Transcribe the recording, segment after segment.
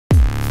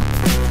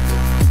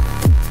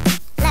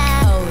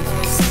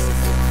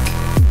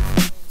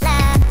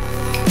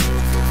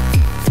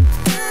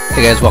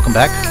Hey guys, welcome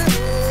back.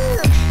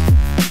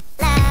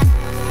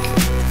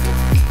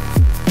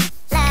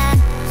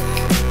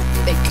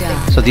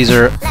 So these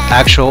are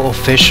actual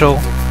official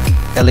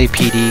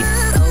LAPD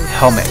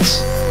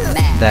helmets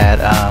that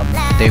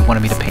they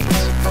wanted me to paint.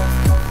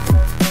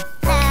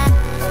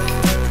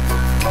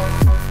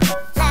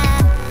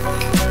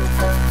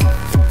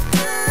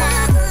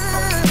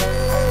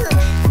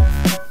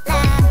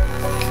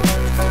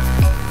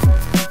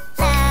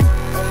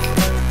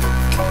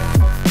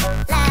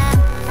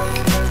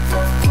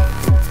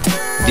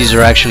 These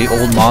are actually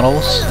old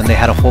models and they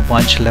had a whole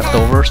bunch left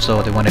over,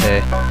 so they wanted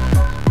to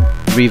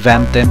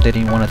revamp them. They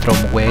didn't want to throw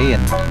them away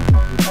and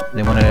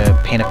they wanted to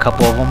paint a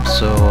couple of them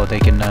so they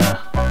can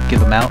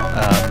give them out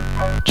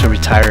to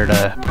retired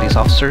police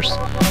officers.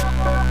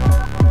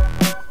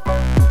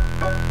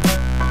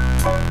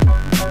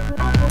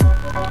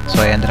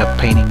 So I ended up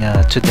painting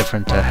 2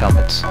 different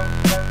helmets.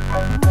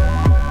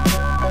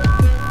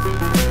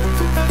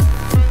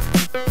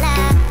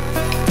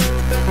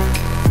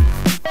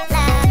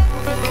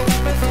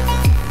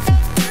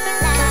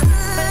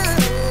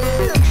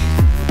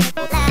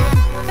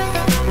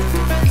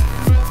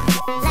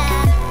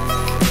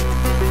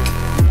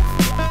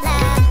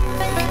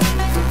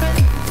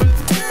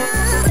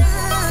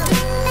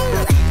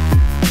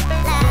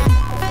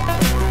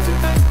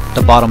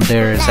 The bottom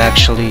there is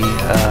actually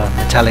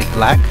metallic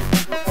black.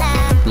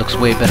 Looks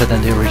way better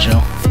than the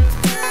original.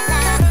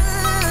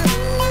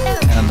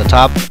 And on the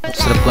top,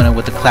 instead of going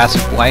with the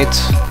classic white,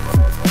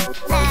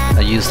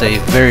 I used a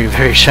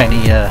very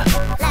shiny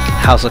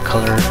house of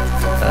color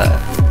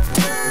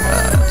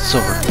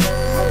silver.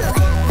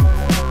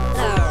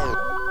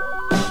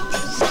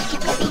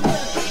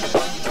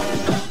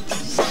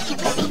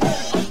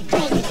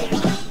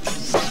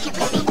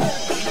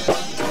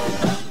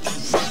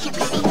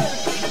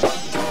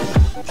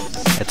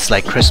 It's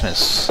like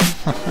Christmas.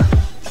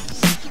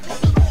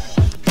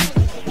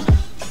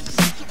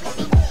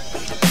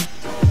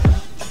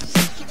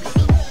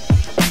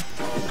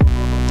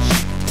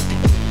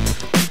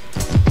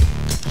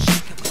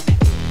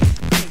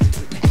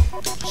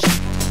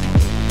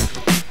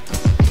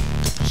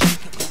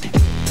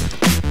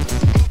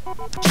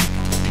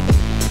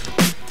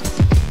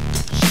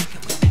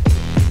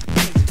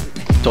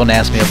 Don't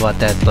ask me about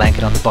that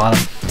blanket on the bottom.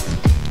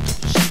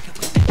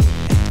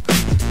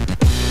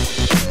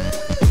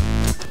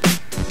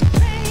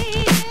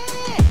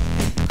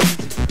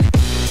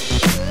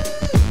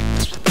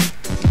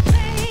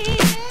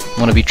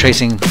 I'm going to be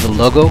tracing the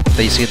logo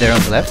that you see there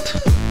on the left.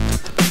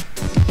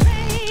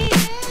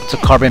 It's a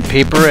carbon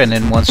paper, and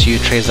then once you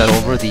trace that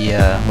over, the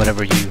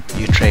whatever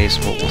you trace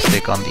will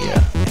stick on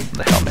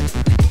the helmet.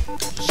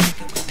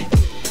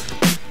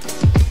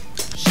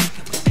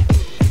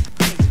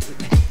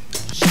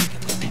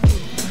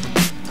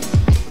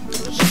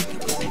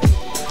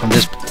 From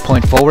this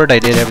point forward, I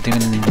did everything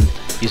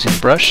using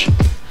brush,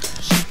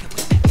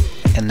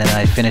 and then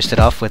I finished it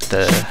off with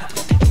the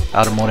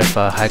automotive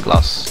high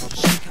gloss.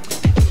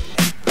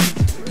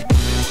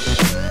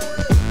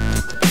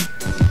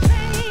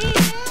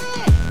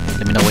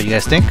 Let me know what you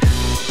guys think,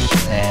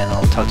 and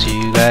I'll talk to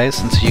you guys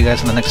and see you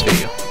guys in the next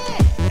video.